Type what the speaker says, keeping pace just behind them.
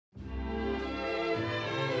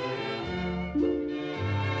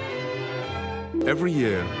Every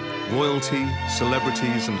year, royalty,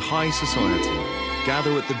 celebrities and high society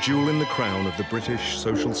gather at the jewel in the crown of the British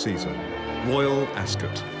social season, Royal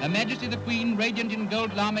Ascot. Her Majesty the Queen, radiant in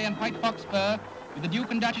gold lame and white fox fur, with the Duke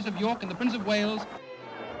and Duchess of York and the Prince of Wales.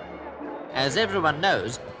 As everyone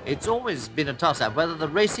knows, it's always been a toss-up whether the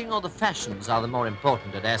racing or the fashions are the more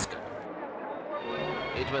important at Ascot.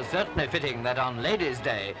 It was certainly fitting that on Ladies'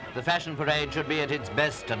 Day, the fashion parade should be at its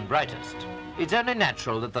best and brightest. It's only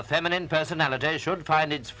natural that the feminine personality should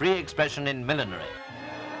find its free expression in millinery.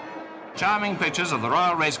 Charming pictures of the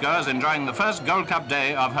royal racegoers enjoying the first Gold Cup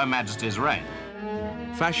day of Her Majesty's reign.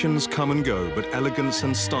 Fashions come and go, but elegance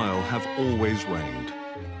and style have always reigned.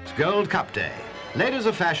 It's Gold Cup Day. Ladies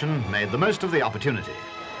of fashion made the most of the opportunity.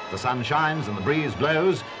 The sun shines and the breeze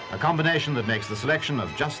blows, a combination that makes the selection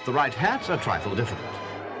of just the right hat a trifle difficult.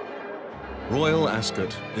 Royal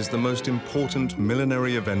Ascot is the most important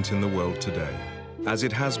millinery event in the world today, as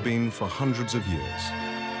it has been for hundreds of years.